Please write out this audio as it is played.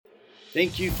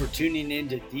Thank you for tuning in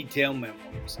to Detail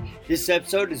Memoirs. This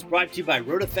episode is brought to you by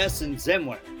RotaFest and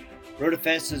Zenware.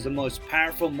 RotaFest is the most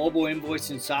powerful mobile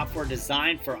invoicing software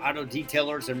designed for auto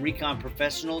detailers and recon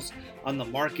professionals on the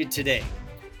market today.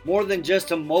 More than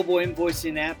just a mobile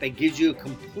invoicing app, it gives you a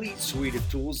complete suite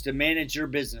of tools to manage your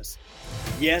business.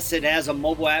 Yes, it has a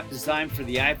mobile app designed for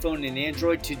the iPhone and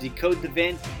Android to decode the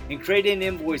VIN and create an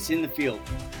invoice in the field.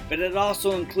 But it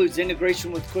also includes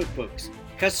integration with QuickBooks,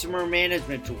 customer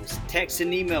management tools, text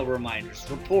and email reminders,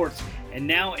 reports, and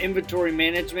now inventory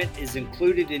management is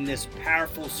included in this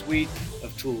powerful suite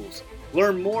of tools.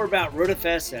 Learn more about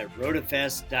RotaFest at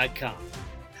rotafest.com.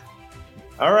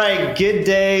 All right, good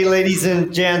day, ladies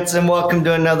and gents, and welcome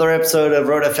to another episode of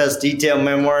RotaFest Detail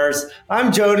Memoirs.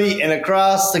 I'm Jody, and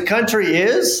across the country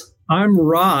is... I'm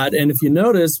Rod, and if you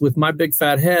notice, with my big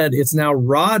fat head, it's now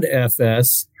Rod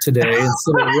FS today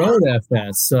instead of Road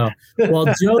FS. So while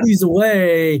Jody's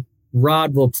away,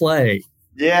 Rod will play.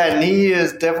 Yeah, and he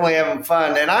is definitely having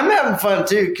fun. And I'm having fun,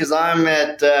 too, because I'm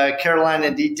at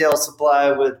Carolina Detail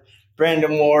Supply with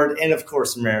Brandon Ward and, of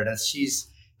course, Meredith. She's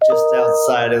just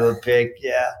outside of the pic.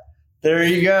 Yeah, there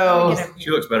you go. She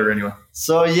looks better anyway.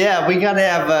 So, yeah, we got to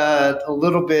have a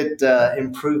little bit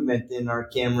improvement in our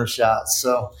camera shots.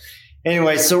 So,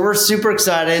 anyway, so we're super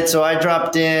excited. So I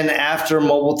dropped in after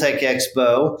Mobile Tech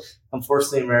Expo.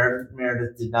 Unfortunately,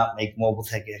 Meredith did not make Mobile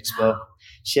Tech Expo.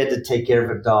 She had to take care of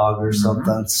a dog or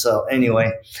something. So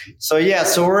anyway, so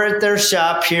we're at their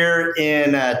shop here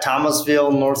in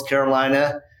Thomasville, North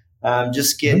Carolina.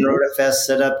 Just getting RotaFest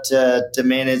set up to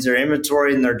manage their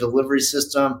inventory and their delivery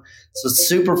system. So it's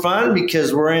super fun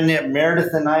because we're in it.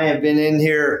 Meredith and I have been in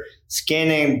here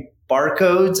scanning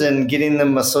barcodes and getting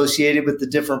them associated with the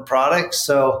different products.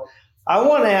 So I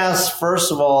want to ask,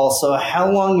 first of all, so how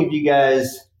long have you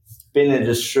guys been a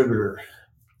distributor?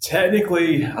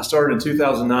 Technically, I started in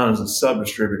 2009 as a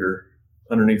sub-distributor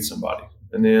underneath somebody.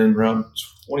 And then around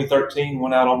 2013,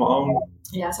 went out on my own.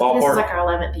 Yeah, so this is like our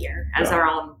 11th year as our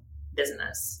own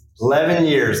business. 11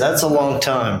 years. That's a long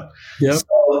time. Yep. So,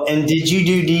 and did you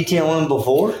do detailing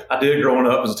before? I did growing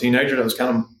up as a teenager. That was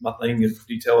kind of my thing, is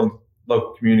detailing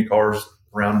local community cars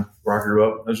around where I grew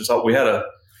up. It was just like we had a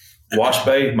wash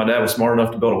bay. My dad was smart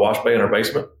enough to build a wash bay in our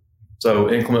basement.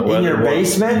 So inclement weather. In your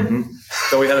basement? Mm-hmm.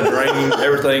 So we had a drain,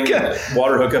 everything,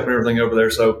 water hookup and everything over there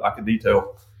so I could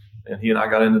detail. And he and I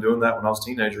got into doing that when I was a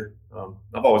teenager.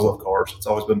 I've always loved cars. It's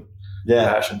always been a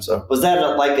passion. So was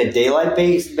that like a daylight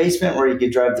basement where you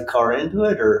could drive the car into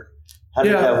it, or how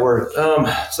did that work? So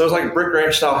it was like a brick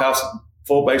ranch style house,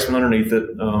 full basement underneath it.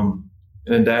 And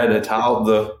then Dad had tiled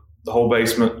the whole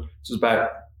basement. This was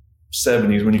back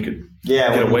 70s when you could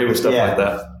get away with stuff like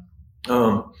that.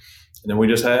 And then we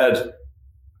just had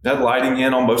lighting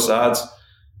in on both sides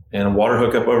and a water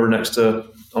hookup over next to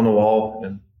on the wall,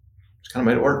 and just kind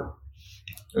of made it work.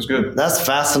 It was good. That's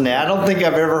fascinating. I don't think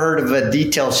I've ever heard of a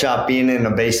detail shop being in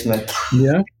a basement.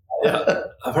 Yeah.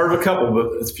 I've heard of a couple,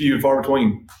 but it's few and far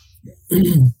between.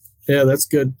 Yeah, that's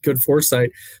good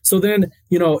foresight. So then,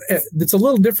 it's a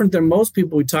little different than most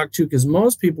people we talk to, because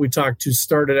most people we talk to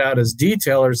started out as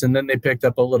detailers and then they picked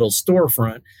up a little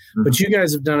storefront. Mm-hmm. But you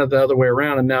guys have done it the other way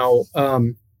around. And now,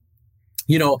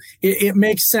 it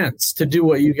makes sense to do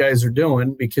what you guys are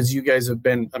doing, because you guys have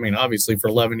been, obviously for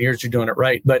 11 years, you're doing it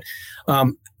right. But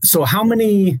so how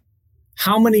many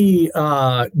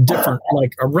different,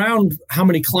 like around how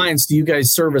many clients do you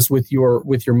guys service with your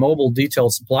mobile detail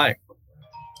supply?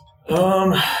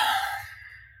 We're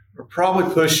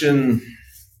probably pushing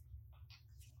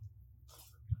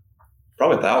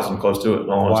probably 1,000, close to it.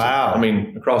 Wow.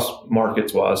 Across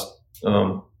markets wise,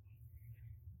 both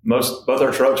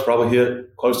our trucks probably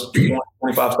hit close to 20,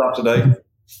 25 stops a day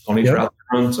on each route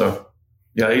they run. So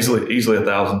yeah, easily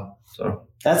 1,000. So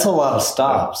that's a lot of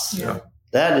stops. Yeah.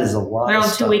 That is a lot. They're of on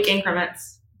stops. 2-week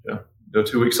increments. Yeah. Do a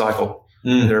 2-week cycle.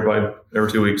 Everybody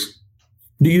every 2 weeks.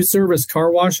 Do you service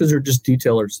car washes or just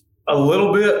detailers? A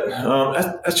little bit.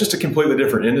 That's just a completely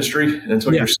different industry. And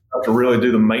until you're set up to really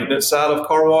do the maintenance side of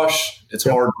car wash, it's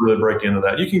hard to really break into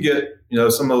that. You can get,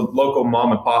 some of the local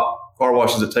mom and pop car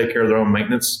washes that take care of their own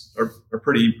maintenance are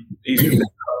pretty easy to pick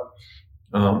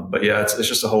up. But yeah, it's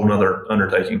just a whole nother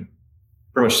undertaking.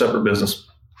 Pretty much separate business.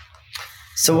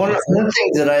 So one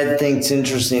thing that I think is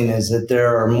interesting is that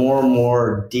there are more and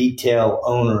more detail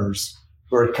owners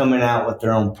who are coming out with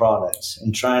their own products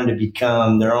and trying to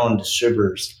become their own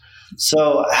distributors.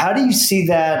 So how do you see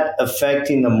that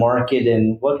affecting the market,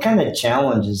 and what kind of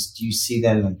challenges do you see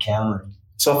them encountering?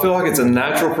 So I feel like it's a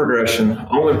natural progression,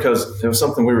 only because it was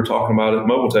something we were talking about at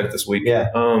Mobile Tech this week. Yeah.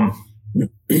 The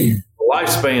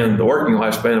working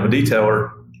lifespan of a detailer,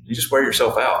 you just wear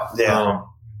yourself out. Yeah.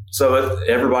 So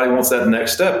everybody wants that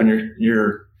next step, and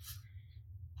you're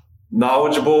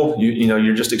knowledgeable.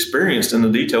 You're just experienced in the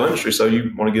detail industry, so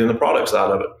you want to get in the product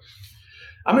side of it.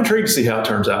 I'm intrigued to see how it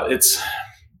turns out.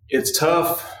 It's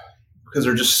tough because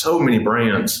there are just so many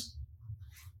brands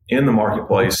in the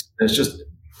marketplace. It's just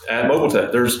at Mobile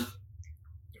Tech, there's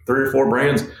 3 or 4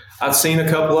 brands. I've seen a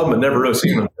couple of them, but never really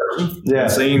seen them in person. Yeah,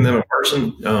 seeing them in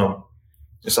person,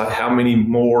 it's like how many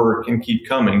more can keep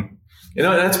coming.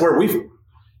 That's where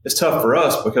it's tough for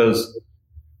us because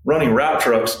running route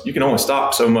trucks, you can only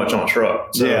stock so much on a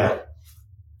truck. So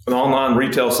with online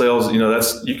retail sales,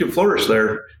 you can flourish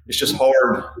there. It's just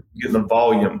hard getting the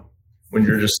volume when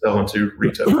you're just selling to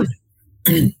retail.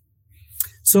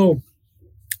 So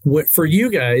for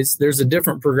you guys, there's a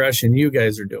different progression you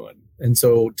guys are doing. And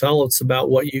so tell us about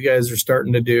what you guys are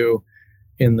starting to do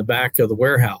in the back of the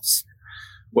warehouse.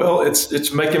 Well,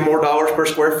 it's making more dollars per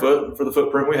square foot for the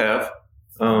footprint we have.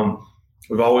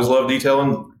 We've always loved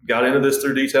detailing, got into this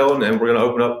through detailing, and we're going to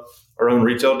open up our own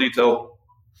retail detail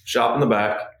shop in the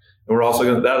back. And we're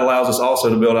also that allows us also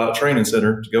to build out a training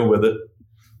center to go with it,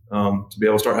 to be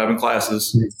able to start having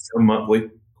classes monthly,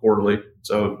 quarterly.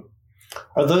 So,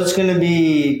 are those going to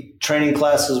be training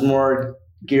classes more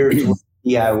geared to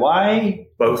DIY?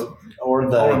 Both. Or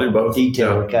the I want to do both.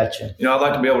 Detail. Gotcha. I'd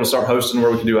like to be able to start hosting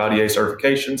where we can do IDA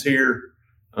certifications here.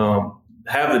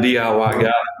 Have the DIY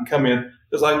guy come in,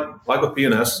 just like with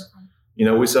PNS.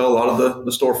 We sell a lot of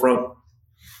the storefront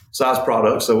size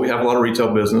products, so we have a lot of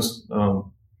retail business.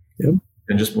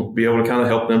 And just be able to kind of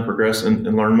help them progress and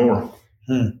learn more.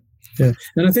 Yeah,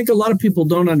 and I think a lot of people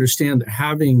don't understand that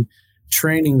having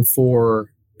training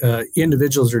for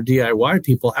individuals or DIY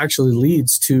people actually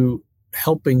leads to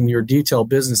helping your detail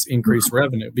business increase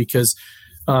revenue, because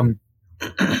a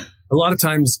lot of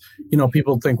times,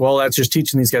 people think, well, that's just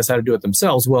teaching these guys how to do it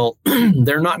themselves. Well,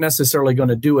 they're not necessarily going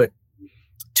to do it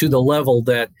to the level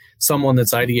that someone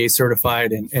that's IDA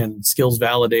certified and skills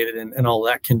validated and all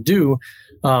that can do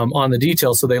on the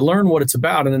detail. So they learn what it's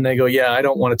about, and then they go, yeah, I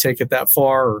don't want to take it that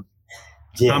far. Or,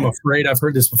 I'm afraid, I've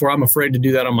heard this before, I'm afraid to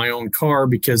do that on my own car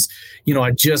because,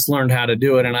 I just learned how to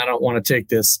do it and I don't want to take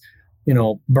this,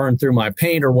 burn through my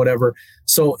paint or whatever.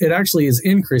 So it actually is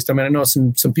increased. I mean, I know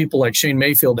some people like Shane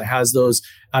Mayfield that has those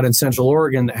out in Central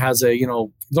Oregon that has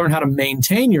learn how to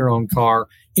maintain your own car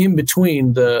in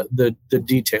between the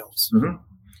details. Mm-hmm.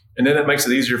 And then it makes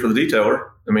it easier for the detailer.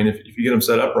 I mean, if you get them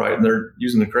set up right and they're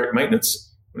using the correct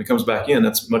maintenance, when it comes back in,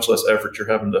 that's much less effort you're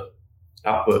having to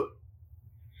output.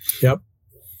 Yep.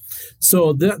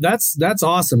 So that's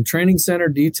awesome. Training center,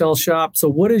 detail shop. So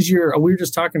what is we were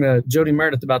just talking to Jody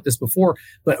Meredith about this before,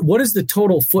 but what is the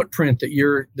total footprint that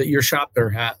your shop there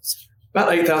has?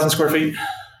 About 8,000 square feet.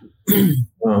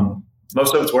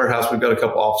 Most of it's warehouse. We've got a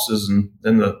couple offices and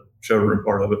then the showroom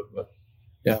part of it. But.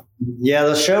 Yeah,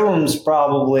 the showroom's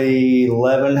probably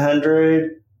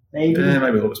 1,100, maybe. Maybe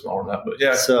a little bit smaller than that, but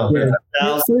yeah. So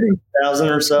 1,000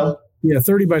 or so. Yeah,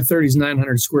 30 by 30 is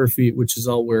 900 square feet, which is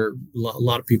all where a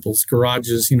lot of people's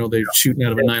garages, they're shooting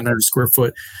out of a 900 square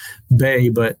foot bay.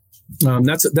 But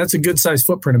that's a good size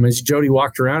footprint. I mean, as Jody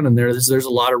walked around in there's a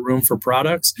lot of room for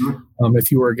products.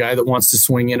 If you were a guy that wants to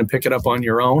swing in and pick it up on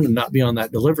your own and not be on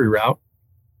that delivery route.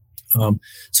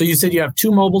 So you said you have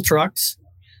 2 mobile trucks.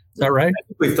 Is that right?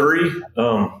 Technically 3.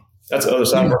 That's the other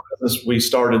side of our business. We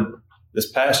started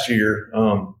this past year.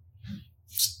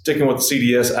 Sticking with the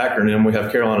CDS acronym, we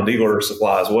have Carolina Dealer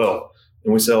Supply as well.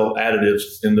 And we sell additives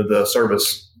into the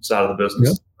service side of the business.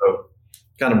 Yep. So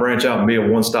kind of branch out and be a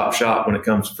one-stop shop when it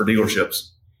comes for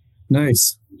dealerships.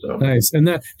 Nice. Nice. And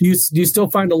that do you still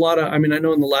find a lot of, I mean, I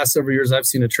know in the last several years I've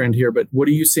seen a trend here, but what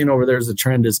are you seeing over there as a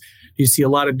trend? Do you see a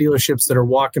lot of dealerships that are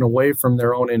walking away from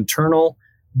their own internal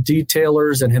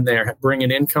detailers and they're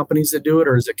bringing in companies that do it,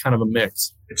 or is it kind of a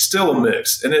mix? It's still a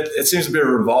mix. And it seems to be a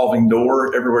revolving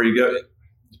door everywhere you go.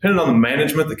 Depending on the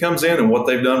management that comes in and what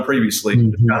they've done previously,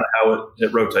 it's kind of how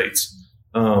it rotates.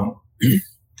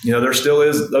 There still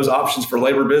is those options for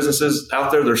labor businesses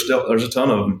out there. There's a ton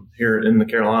of them here in the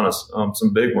Carolinas,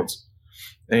 some big ones.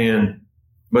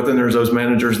 But then there's those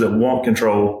managers that want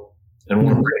control and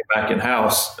want to bring it back in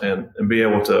house and be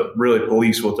able to really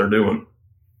police what they're doing.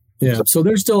 Yeah. So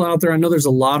they're still out there. I know there's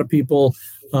a lot of people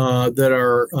that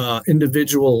are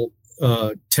individual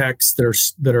techs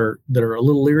that are a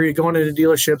little leery going into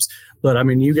dealerships. But I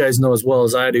mean, you guys know as well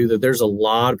as I do that there's a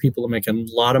lot of people that make a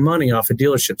lot of money off of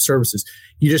dealership services.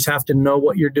 You just have to know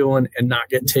what you're doing and not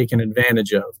get taken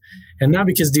advantage of. And not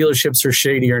because dealerships are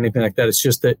shady or anything like that. It's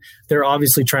just that they're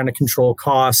obviously trying to control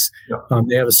costs. Yep.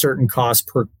 They have a certain cost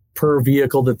per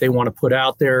vehicle that they want to put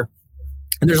out there.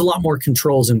 And there's a lot more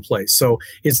controls in place. So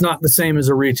it's not the same as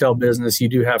a retail business. You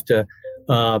do have to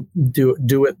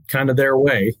do it kind of their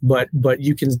way, but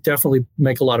you can definitely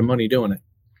make a lot of money doing it.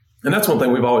 And that's one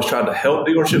thing we've always tried to help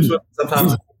dealerships with.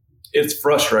 Sometimes it's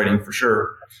frustrating for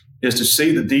sure, is to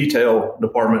see the detail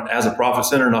department as a profit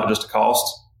center, not just a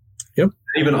cost. Yep.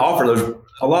 Even offer those.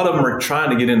 A lot of them are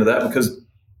trying to get into that because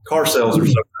car sales are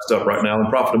so messed up right now,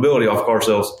 and profitability off car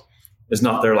sales is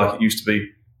not there like it used to be.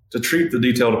 To treat the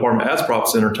detail department as profit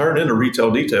center, turn into retail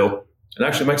detail, and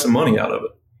actually make some money out of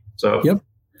it. So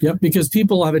Yep, because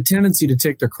people have a tendency to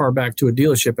take their car back to a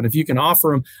dealership. And if you can offer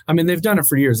them, I mean, they've done it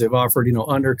for years. They've offered,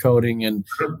 undercoating and,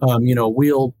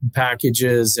 wheel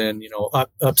packages and,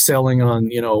 upselling on,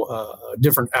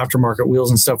 different aftermarket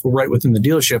wheels and stuff right within the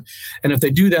dealership. And if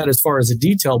they do that as far as a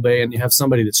detail bay and you have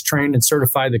somebody that's trained and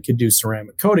certified that could do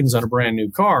ceramic coatings on a brand new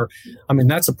car, I mean,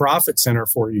 that's a profit center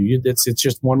for you. It's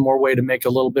just one more way to make a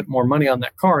little bit more money on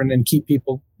that car and then keep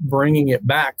people bringing it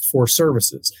back for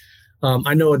services.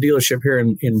 I know a dealership here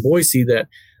in Boise that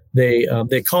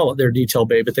they call it their detail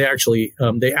bay, but they actually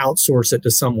they outsource it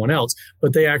to someone else.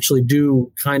 But they actually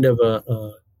do kind of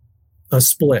a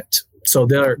split. So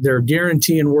they're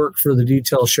guaranteeing work for the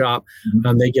detail shop,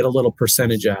 and they get a little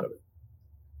percentage out of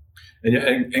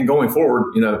it. And going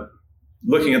forward,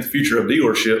 looking at the future of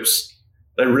dealerships,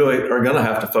 they really are going to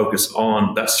have to focus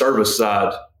on that service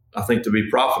side, I think, to be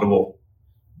profitable.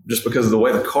 Just because of the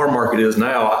way the car market is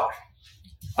now,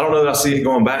 I don't know that I see it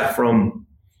going back from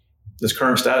this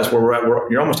current status where we're at, where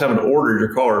you're almost having to order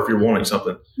your car if you're wanting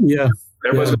something. Yeah.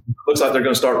 Looks like they're going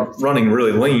to start running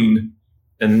really lean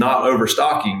and not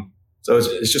overstocking. So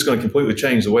it's just going to completely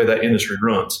change the way that industry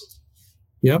runs.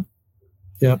 Yep.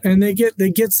 Yeah. And they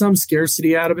get some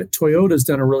scarcity out of it. Toyota's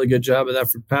done a really good job of that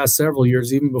for the past several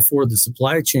years, even before the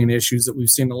supply chain issues that we've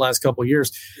seen the last couple of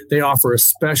years. They offer a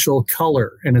special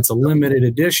color and it's a limited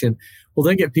edition. Well,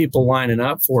 they get people lining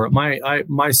up for it.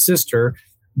 My sister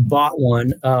bought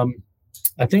one.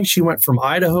 I think she went from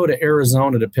Idaho to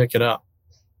Arizona to pick it up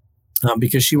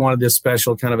because she wanted this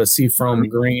special kind of a seafoam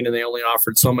green, and they only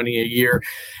offered so many a year.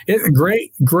 It's a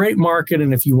great market,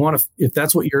 and if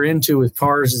that's what you're into with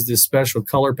cars, is this special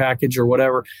color package or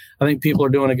whatever, I think people are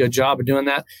doing a good job of doing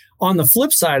that. On the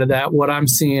flip side of that, what I'm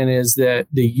seeing is that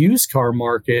the used car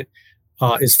market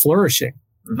is flourishing.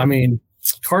 I mean,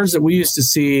 cars that we used to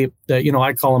see that,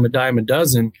 I call them a dime a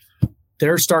dozen,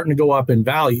 they're starting to go up in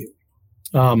value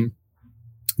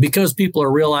because people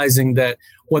are realizing that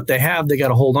what they have, they got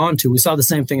to hold on to. We saw the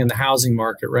same thing in the housing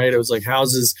market, right? It was like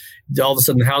houses, all of a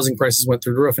sudden housing prices went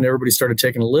through the roof and everybody started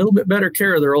taking a little bit better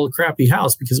care of their old crappy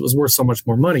house because it was worth so much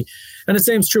more money. And the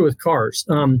same is true with cars.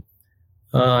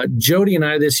 Jody and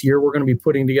I this year, we're going to be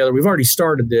putting together, we've already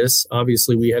started this.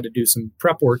 Obviously, we had to do some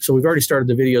prep work. So we've already started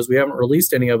the videos. We haven't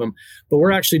released any of them, but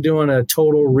we're actually doing a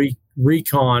total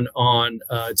recon on,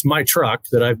 it's my truck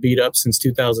that I've beat up since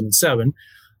 2007.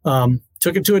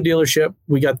 Took it to a dealership.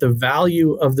 We got the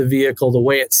value of the vehicle, the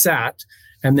way it sat.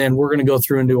 And then we're going to go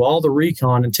through and do all the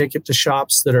recon and take it to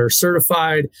shops that are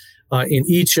certified in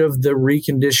each of the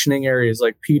reconditioning areas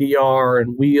like PDR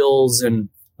and wheels and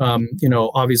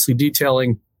obviously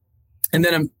detailing. And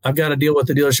then I've got to deal with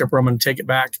the dealership where I'm going to take it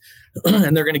back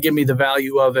and they're going to give me the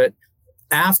value of it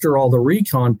after all the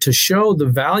recon to show the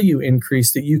value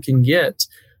increase that you can get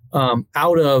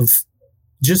out of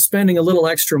just spending a little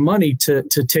extra money to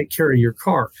take care of your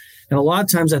car. And a lot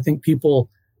of times I think people,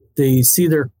 they see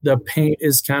the paint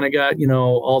is kind of got,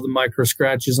 all the micro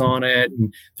scratches on it.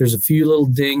 And there's a few little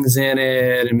dings in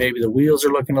it. And maybe the wheels are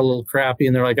looking a little crappy.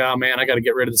 And they're like, oh man, I got to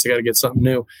get rid of this. I got to get something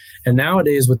new. And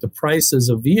nowadays with the prices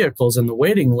of vehicles and the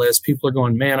waiting list, people are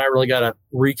going, man, I really got to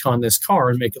recon this car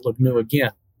and make it look new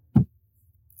again.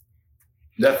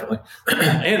 Definitely.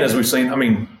 And as we've seen, I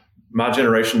mean, my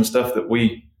generation stuff that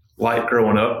we like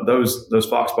growing up, those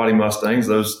Fox body Mustangs,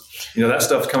 that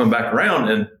stuff's coming back around.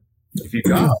 And if you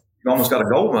almost got a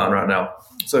gold mine right now.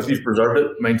 So if you've preserved it,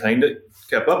 maintained it,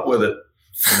 kept up with it,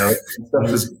 stuff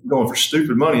is going for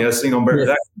stupid money. As seen on Barrett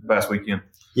Jackson past weekend.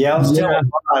 Yeah, I was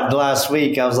telling Rod last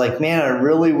week. I was like, man, I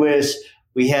really wish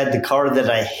we had the car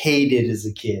that I hated as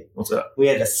a kid. What's that? We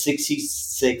had a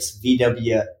 66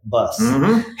 VW bus.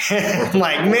 Mm-hmm. I'm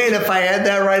like, man, if I had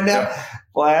that right now,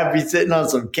 I'd be sitting on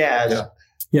some cash.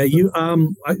 Yeah,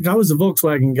 I was a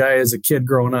Volkswagen guy as a kid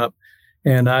growing up,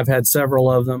 and I've had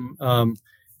several of them.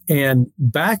 And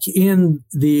back in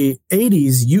the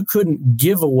 80s, you couldn't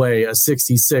give away a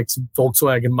 66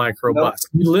 Volkswagen microbus.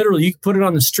 Nope. You could put it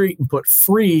on the street and put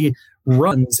free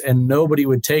runs and nobody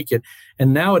would take it.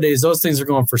 And nowadays those things are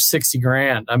going for 60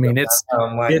 grand. I mean,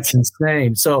 it's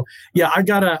insane. So yeah, I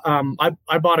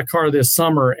bought a car this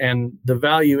summer, and the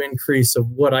value increase of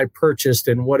what I purchased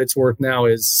and what it's worth now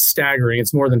is staggering.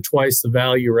 It's more than twice the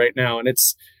value right now. And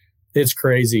it's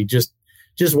crazy. Just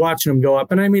watching them go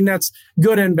up. And I mean, that's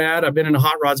good and bad. I've been in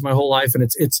hot rods my whole life, and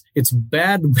it's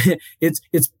bad.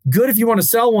 It's good if you want to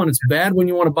sell one. It's bad when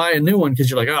you want to buy a new one, because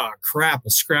you're like, oh crap,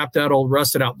 a scrapped out old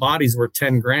rusted out body's worth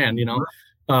 10 grand, you know?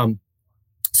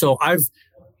 So I've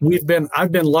been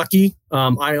lucky.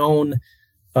 I own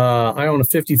a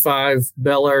 55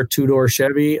 Bel Air 2-door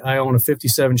Chevy. I own a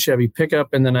 57 Chevy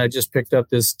pickup. And then I just picked up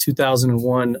this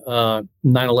 2001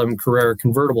 911 Carrera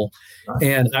convertible.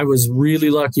 And I was really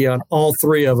lucky on all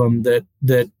three of them that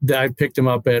I picked them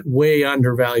up at way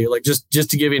under value. Like just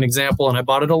to give you an example, and I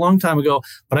bought it a long time ago,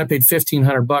 but I paid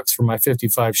 $1,500 for my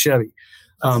 55 Chevy.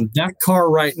 That car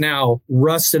right now,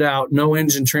 rusted out, no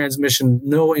engine, transmission,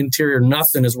 no interior,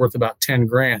 nothing, is worth about 10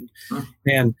 grand.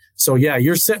 And so, yeah,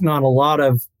 you're sitting on a lot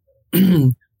of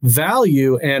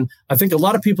value. And I think a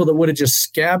lot of people that would have just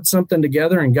scabbed something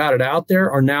together and got it out there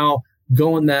are now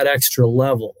going that extra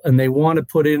level, and they want to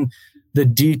put in the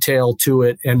detail to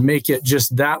it and make it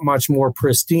just that much more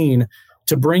pristine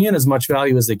to bring in as much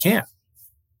value as they can.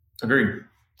 Agreed.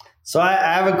 So I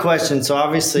have a question. So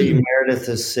obviously Meredith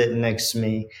is sitting next to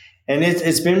me, and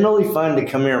it's been really fun to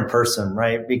come here in person,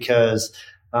 right? Because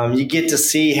you get to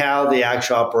see how the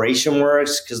actual operation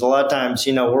works. Because a lot of times,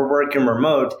 you know, we're working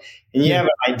remote, and you have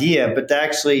an idea, but to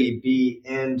actually be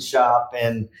in shop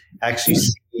and actually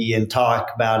see and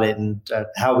talk about it and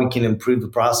how we can improve the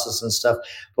process and stuff.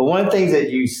 But one of the things that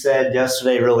you said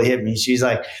yesterday really hit me. She's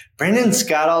like, Brendan's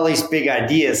got all these big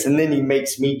ideas, and then he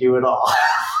makes me do it all.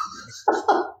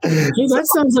 Hey, that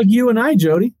sounds like you and I,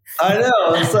 Jody. I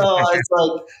know. So it's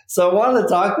like, so I wanted to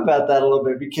talk about that a little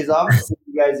bit, because obviously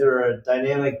you guys are a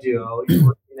dynamic duo. You're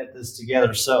working at this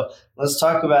together. So let's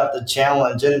talk about the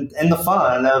challenge and the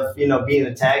fun of, you know, being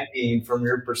a tag team from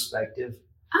your perspective.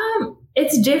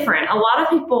 It's different. A lot of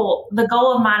people, the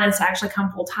goal of mine is to actually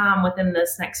come full time within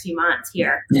this next few months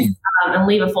here and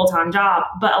leave a full-time job.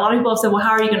 But a lot of people have said, well,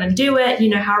 how are you going to do it? You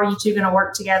know, how are you two going to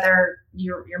work together?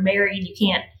 You're married. You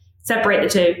can't separate the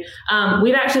two.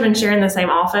 We've actually been sharing the same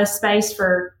office space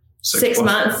for 6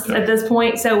 months at this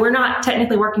point. So we're not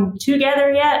technically working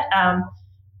together yet,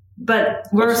 but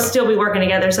we'll still be working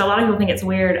together. So a lot of people think it's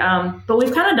weird. But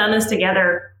we've kind of done this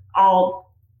together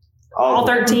all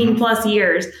 13 plus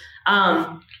years.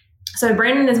 So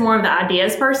Brandon is more of the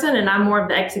ideas person, and I'm more of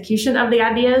the execution of the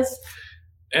ideas.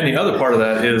 And the other part of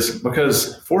that is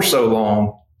because for so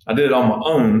long, I did it on my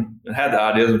own and had the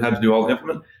ideas and had to do all the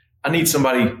implement. I need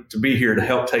somebody to be here to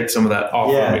help take some of that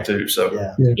off of me too. So,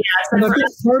 And I think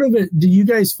part of it, do you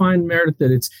guys find, Meredith,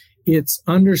 that it's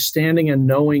understanding and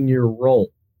knowing your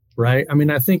role, right? I mean,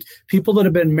 I think people that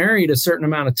have been married a certain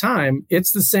amount of time,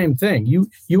 it's the same thing.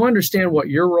 You understand what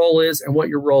your role is and what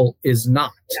your role is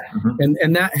not. Mm-hmm.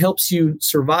 And that helps you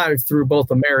survive through both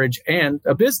a marriage and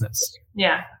a business.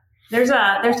 Yeah. There's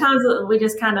times that we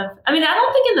just kind of, I mean, I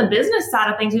don't think in the business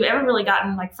side of things, we've ever really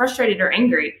gotten like frustrated or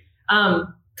angry.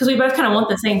 Because we both kind of want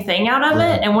the same thing out of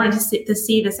it and wanted to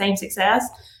see the same success.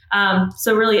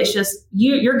 So really it's just,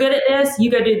 you're good at this,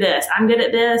 you go do this. I'm good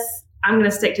at this, I'm going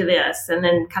to stick to this. And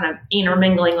then kind of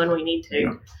intermingling when we need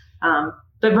to.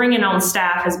 But bringing on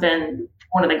staff has been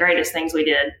one of the greatest things we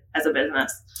did as a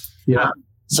business. Yeah.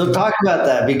 So talk about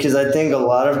that, because I think a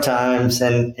lot of times,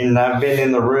 and I've been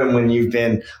in the room when you've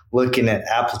been looking at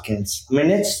applicants. I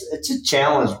mean, it's a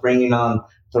challenge bringing on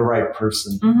the right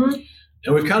person. Mm-hmm.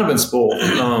 And we've kind of been spoiled.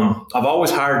 I've always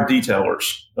hired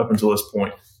detailers up until this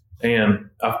point,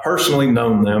 and I've personally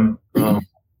known them.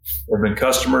 We've been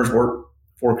customers, worked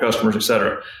for customers, et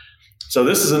cetera. So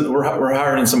this isn't, we're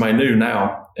hiring somebody new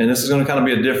now, and this is going to kind of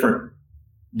be a different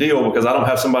deal because I don't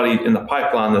have somebody in the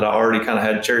pipeline that I already kind of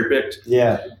had cherry picked.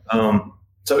 Yeah.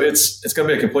 So it's going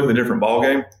to be a completely different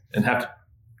ballgame, and have to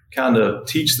kind of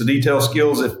teach the detail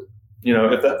skills. If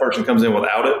that person comes in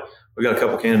without it. We got a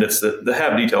couple candidates that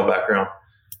have detail background,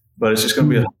 but it's just going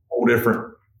to be a whole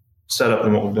different setup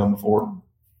than what we've done before.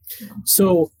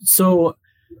 So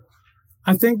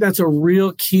I think that's a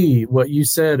real key. What you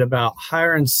said about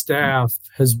hiring staff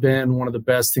has been one of the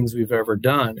best things we've ever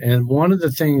done. And one of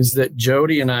the things that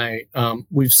Jody and I,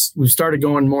 we've started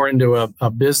going more into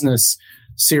a business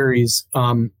series.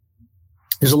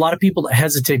 There's a lot of people that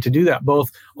hesitate to do that,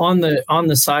 both on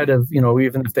the side of,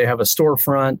 even if they have a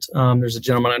storefront. There's a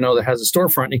gentleman I know that has a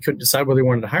storefront, and he couldn't decide whether he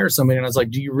wanted to hire somebody. And I was like,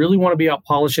 do you really want to be out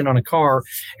polishing on a car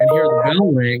and hear the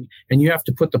bell ring and you have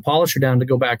to put the polisher down to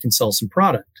go back and sell some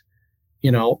product?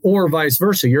 or vice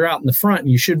versa. You're out in the front and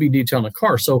you should be detailing a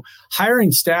car. So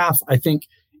hiring staff, I think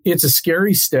it's a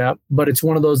scary step, but it's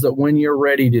one of those that when you're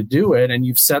ready to do it and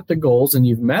you've set the goals and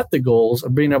you've met the goals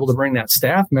of being able to bring that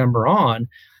staff member on,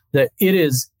 that it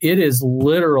is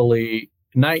literally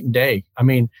night and day. I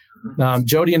mean,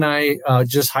 Jody and I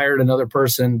just hired another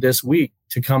person this week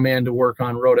to come in to work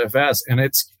on RoadFS.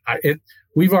 And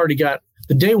we've already got,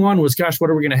 the day one was, gosh, what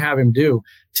are we going to have him do?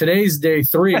 Today's day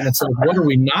 3. And it's like, what are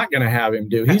we not going to have him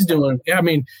do? He's doing,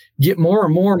 get more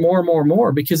and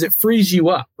more because it frees you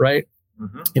up, right?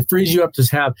 Mm-hmm. It frees you up to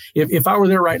have, if I were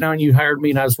there right now and you hired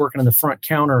me and I was working on the front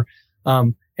counter,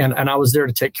 and I was there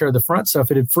to take care of the front stuff,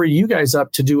 it'd free you guys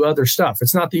up to do other stuff.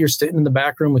 It's not that you're sitting in the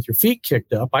back room with your feet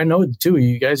kicked up. I know the two of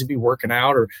you guys would be working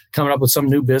out or coming up with some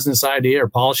new business idea or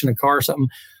polishing a car or something.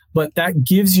 But that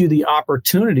gives you the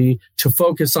opportunity to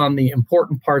focus on the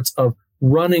important parts of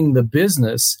running the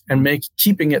business and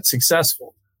keeping it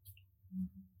successful.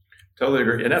 Totally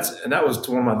agree. And that was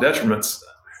one of my detriments.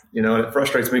 It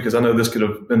frustrates me because I know this could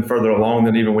have been further along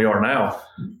than even we are now.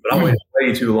 But I waited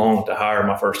way too long to hire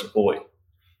my first employee.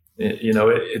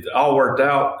 It all worked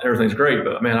out. Everything's great,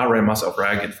 but man, I ran myself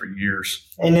ragged for years.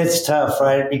 And it's tough,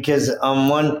 right? Because on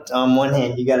one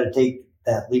hand, you got to take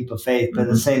that leap of faith, but at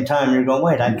the same time, you're going,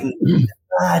 wait,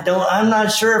 I'm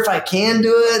not sure if I can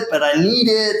do it, but I need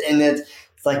it. And it's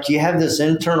like you have this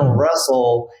internal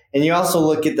wrestle, and you also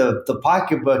look at the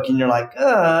pocketbook, and you're like,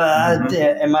 how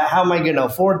am I going to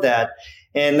afford that?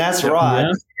 And that's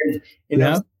right.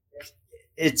 Yeah. And,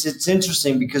 it's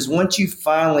interesting because once you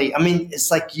finally, it's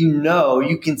like,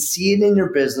 you can see it in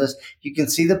your business, you can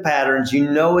see the patterns,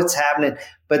 it's happening,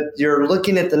 but you're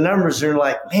looking at the numbers and you're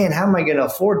like, man, how am I going to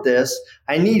afford this?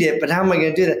 I need it, but how am I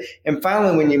going to do that? And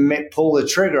finally, when you pull the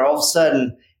trigger, all of a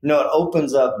sudden, it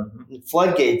opens up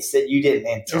floodgates that you didn't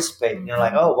anticipate. And you're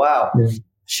like, oh, wow,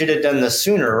 should have done this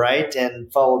sooner, right?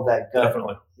 And followed that gut.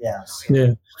 Definitely.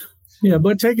 Yeah. Yeah,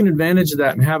 but taking advantage of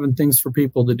that and having things for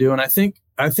people to do. And I think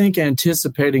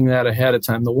anticipating that ahead of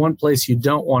time. The one place you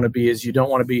don't want to be is you don't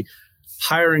want to be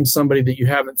hiring somebody that you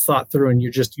haven't thought through, and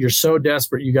you're so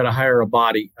desperate you got to hire a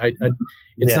body.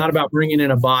 It's not about bringing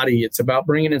in a body. It's about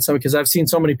bringing in somebody, because I've seen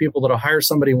so many people that'll hire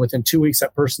somebody and within 2 weeks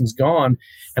that person's gone.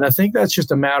 And I think that's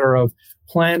just a matter of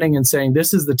planning and saying,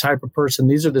 this is the type of person,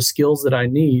 these are the skills that I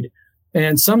need.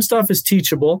 And some stuff is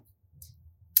teachable.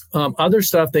 Other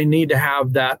stuff, they need to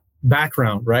have that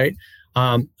background, right?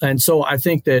 And so I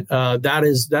think that that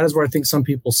is where I think some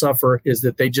people suffer, is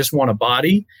that they just want a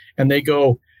body and they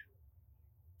go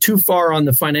too far on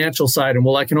the financial side.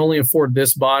 And I can only afford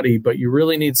this body, but you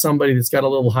really need somebody that's got a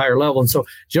little higher level. And so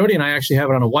Jody and I actually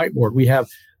have it on a whiteboard. We have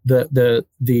the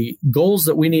goals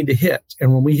that we need to hit.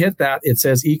 And when we hit that, it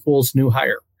says equals new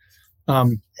hire.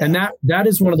 And that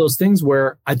is one of those things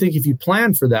where I think if you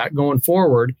plan for that going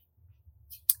forward,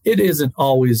 it isn't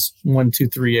always 1, 2,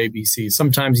 3 ABC.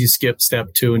 Sometimes you skip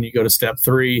step 2 and you go to step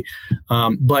 3.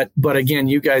 But again,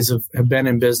 you guys have been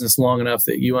in business long enough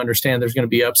that you understand there's going to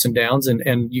be ups and downs,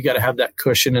 and you got to have that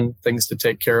cushion and things to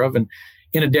take care of. And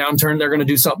in a downturn, they're going to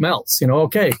do something else.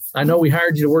 Okay, I know we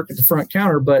hired you to work at the front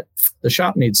counter, but the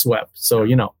shop needs swept. So,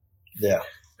 Yeah.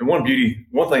 And one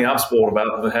thing I'm spoiled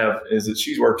about to have is that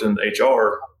she's worked in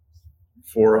HR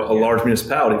for a large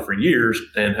municipality for years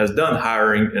and has done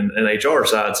hiring and HR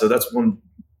side. So that's one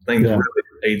thing that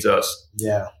really aids us.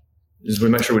 Yeah. Is we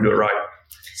make sure we do it right.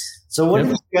 So what do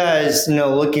you guys,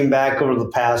 looking back over the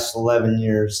past 11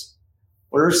 years,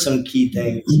 what are some key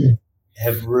things that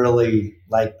have really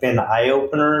been eye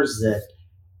openers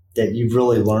that you've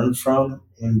really learned from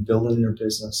in building your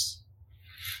business?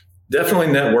 Definitely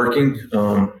networking,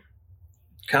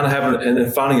 kind of having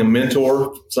and finding a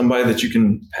mentor, somebody that you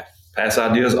can pass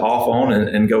ideas off on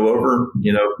and go over,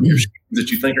 that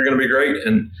you think are going to be great.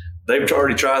 And they've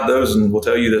already tried those and will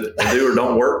tell you that they do or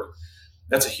don't work.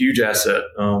 That's a huge asset.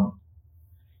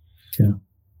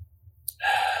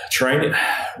 Training,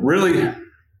 really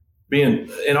being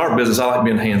in our business, I like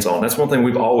being hands-on. That's one thing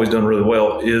we've always done really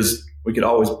well, is we could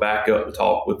always back up the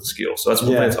talk with the skill. So that's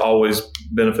one thing that's always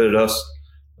benefited us.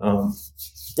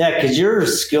 Because your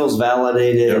skills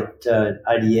validated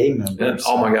IDA members. And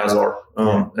all my guys are.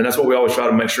 And that's what we always try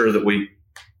to make sure that we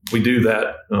do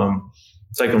that.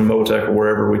 Take them to Motec or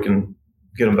wherever we can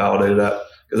get them validated at,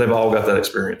 because they've all got that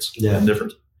experience and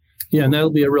difference. Yeah, and that'll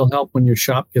be a real help when your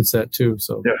shop gets that too.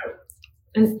 So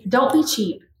And don't be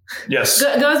cheap. Yes.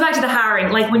 Goes back to the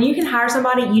hiring. When you can hire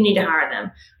somebody, you need to hire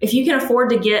them. If you can afford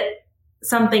to get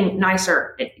something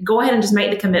nicer, go ahead and just make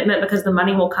the commitment, because the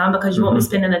money will come, because you won't be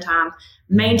spending the time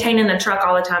maintaining the truck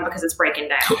all the time because it's breaking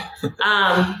down.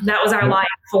 That was our life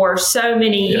for so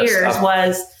many years.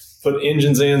 Was put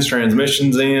engines in,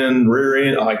 transmissions in, rear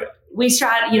end. we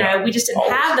tried, we just didn't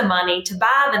have the money to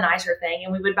buy the nicer thing,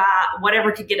 and we would buy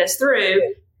whatever could get us through,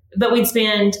 but we'd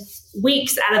spend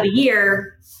weeks out of the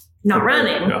year not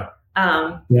running.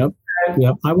 Yep.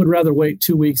 I would rather wait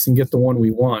 2 weeks and get the one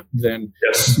we want than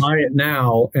buy it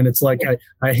now. And it's like,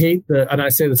 I hate and I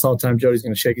say this all the time, Jody's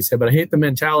going to shake his head, but I hate the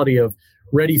mentality of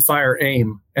ready, fire,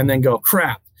 aim, and then go,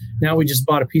 crap. Now we just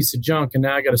bought a piece of junk and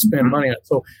now I got to spend money on it.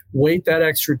 So wait that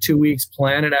extra 2 weeks,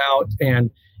 plan it out, and,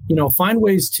 find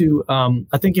ways to,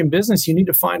 I think in business, you need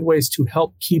to find ways to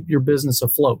help keep your business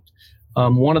afloat.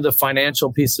 One of the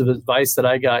financial pieces of advice that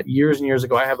I got years and years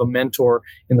ago, I have a mentor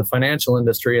in the financial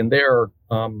industry, and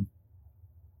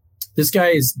this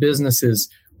guy's business is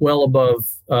well above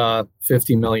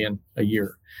 50 million a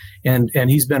year. And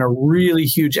he's been a really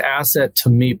huge asset to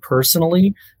me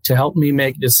personally to help me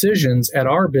make decisions at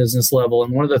our business level.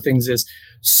 And one of the things is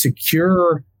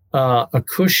secure a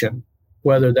cushion,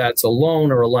 whether that's a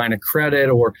loan or a line of credit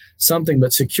or something,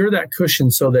 but secure that cushion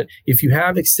so that if you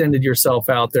have extended yourself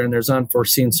out there and there's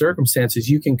unforeseen circumstances,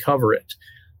 you can cover it.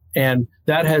 And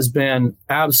that has been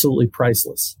absolutely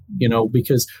priceless,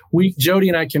 because Jody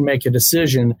and I can make a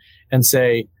decision and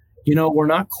say, we're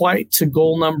not quite to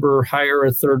goal number, hire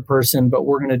a third person, but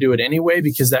we're going to do it anyway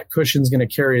because that cushion's going to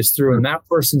carry us through. And that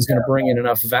person's going to bring in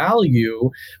enough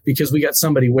value because we got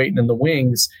somebody waiting in the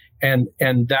wings, and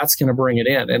that's going to bring it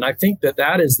in. And I think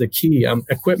that is the key.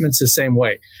 Equipment's the same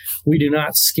way. We do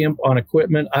not skimp on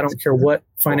equipment. I don't care what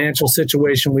financial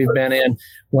situation we've been in.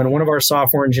 When one of our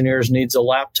software engineers needs a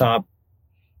laptop,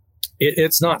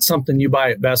 it's not something you buy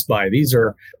at Best Buy. These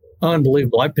are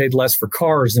unbelievable. I paid less for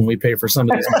cars than we pay for some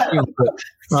of these machines.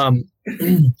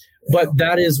 But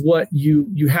that is what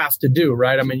you have to do,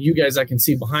 right? I mean, you guys, I can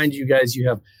see behind you guys, you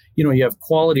have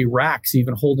quality racks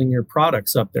even holding your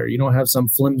products up there. You don't have some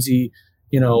flimsy,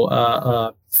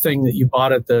 thing that you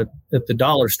bought at the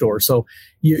dollar store. So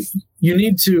you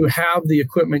need to have the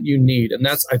equipment you need. And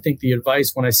that's, I think, the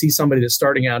advice when I see somebody that's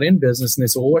starting out in business and they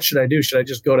say, well, what should I do? Should I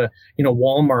just go to,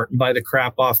 Walmart and buy the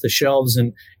crap off the shelves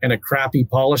and a crappy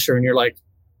polisher? And you're like,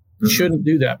 you shouldn't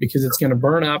do that because it's going to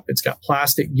burn up. It's got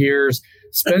plastic gears.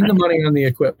 Spend the money on the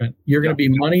equipment. You're going to be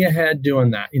money ahead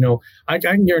doing that. I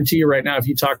can guarantee you right now, if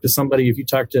you talk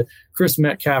to Chris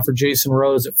Metcalf or Jason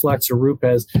Rose at Flex or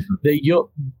Rupes,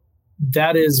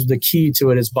 that is the key to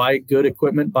it, is buy good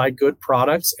equipment, buy good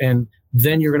products, and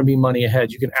then you're going to be money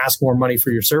ahead. You can ask more money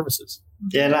for your services.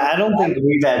 Yeah, and I don't think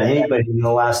we've had anybody in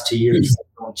the last 2 years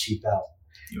going cheap out.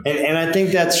 And I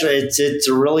think that's it's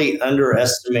a really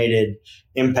underestimated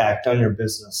impact on your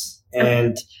business.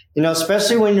 And,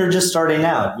 especially when you're just starting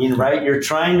out, right? You're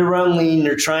trying to run lean,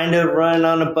 you're trying to run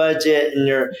on a budget,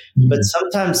 but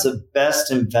sometimes the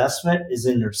best investment is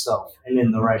in yourself and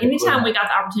in the right Anytime we got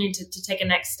the opportunity to take a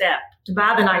next step, to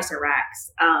buy the nicer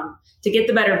racks, to get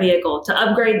the better vehicle, to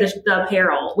upgrade the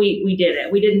apparel, we did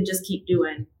it. We didn't just keep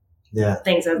doing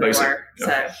things as they were.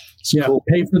 Yeah. So cool.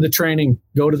 Pay for the training,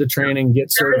 go to the training, get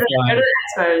certified. Go to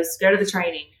the expos, go to the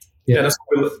training. Yeah,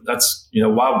 that's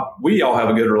why we all have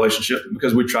a good relationship,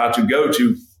 because we try to go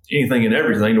to anything and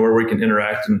everything to where we can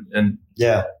interact and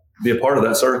be a part of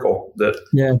that circle.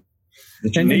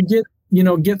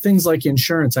 Get things like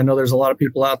insurance. I know there's a lot of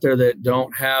people out there that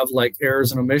don't have like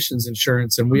errors and omissions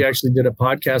insurance, and we actually did a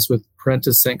podcast with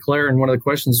Prentice St. Clair, and one of the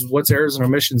questions was, what's errors and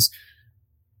omissions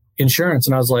insurance?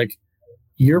 And I was like,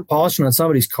 you're polishing on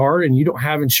somebody's car and you don't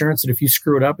have insurance that if you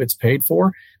screw it up, it's paid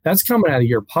for. That's coming out of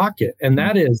your pocket. And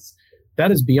that is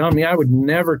beyond me. I would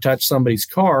never touch somebody's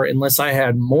car unless I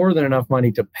had more than enough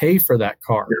money to pay for that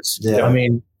car. Yeah. I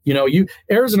mean,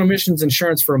 errors and omissions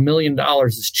insurance for $1 million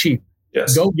is cheap.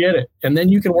 Yes. Go get it. And then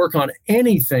you can work on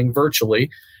anything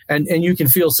virtually and you can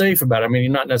feel safe about it. I mean,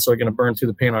 you're not necessarily going to burn through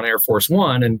the paint on Air Force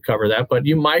One and cover that, but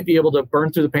you might be able to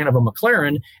burn through the paint of a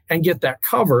McLaren and get that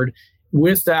covered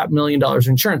with that $1 million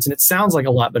insurance. And it sounds like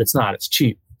a lot, but it's not. It's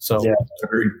cheap. So yeah,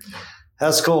 agreed.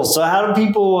 That's cool. So how do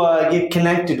people get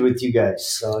connected with you guys?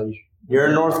 So you're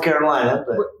in North Carolina,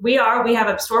 but we have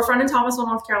a storefront in Thomasville,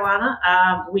 North Carolina.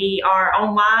 We are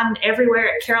online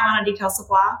everywhere at Carolina Detail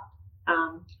Supply.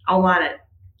 Online at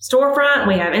storefront.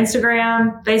 We have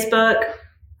Instagram, Facebook.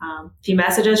 If you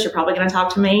message us, you're probably going to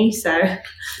talk to me. So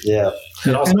yeah.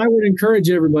 And I would encourage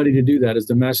everybody to do that, is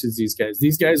to message these guys.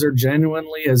 These guys are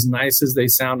genuinely as nice as they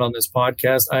sound on this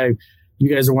podcast.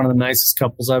 You guys are one of the nicest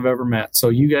couples I've ever met. So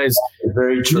you guys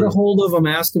get a hold of them,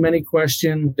 ask them any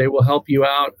question. They will help you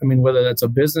out. I mean, whether that's a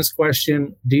business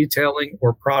question, detailing,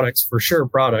 or products, for sure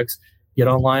products, get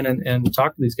online and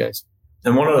talk to these guys.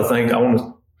 And one other thing, I want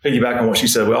to piggyback on what she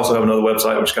said. We also have another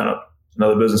website, which is kind of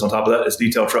another business on top of that. It's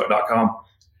detailtruck.com.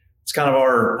 It's kind of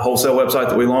our wholesale website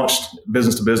that we launched,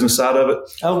 business to business side of it.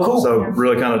 Oh, cool. So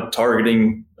really kind of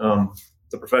targeting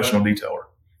the professional detailer.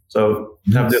 So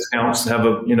have discounts, have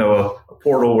a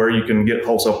portal where you can get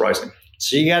wholesale pricing.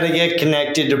 So you got to get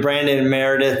connected to Brandon and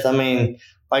Meredith. I mean,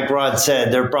 like Rod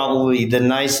said, they're probably the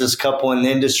nicest couple in the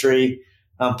industry.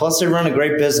 Plus, they run a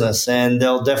great business, and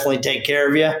they'll definitely take care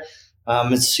of you.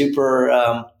 It's super.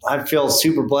 I feel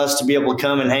super blessed to be able to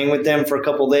come and hang with them for a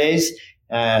couple of days.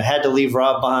 Had to leave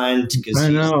Rob behind because I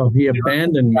know he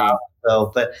abandoned me.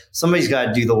 So, but somebody's got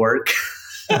to do the work.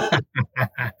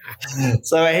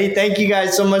 So, hey, thank you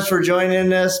guys so much for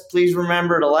joining us. Please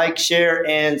remember to like, share,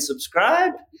 and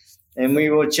subscribe. And we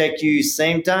will check you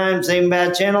same time, same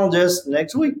bad channel, just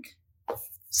next week.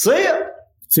 See ya.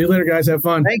 See you later, guys. Have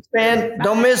fun. Thanks, man.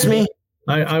 Don't miss me.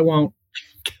 I won't.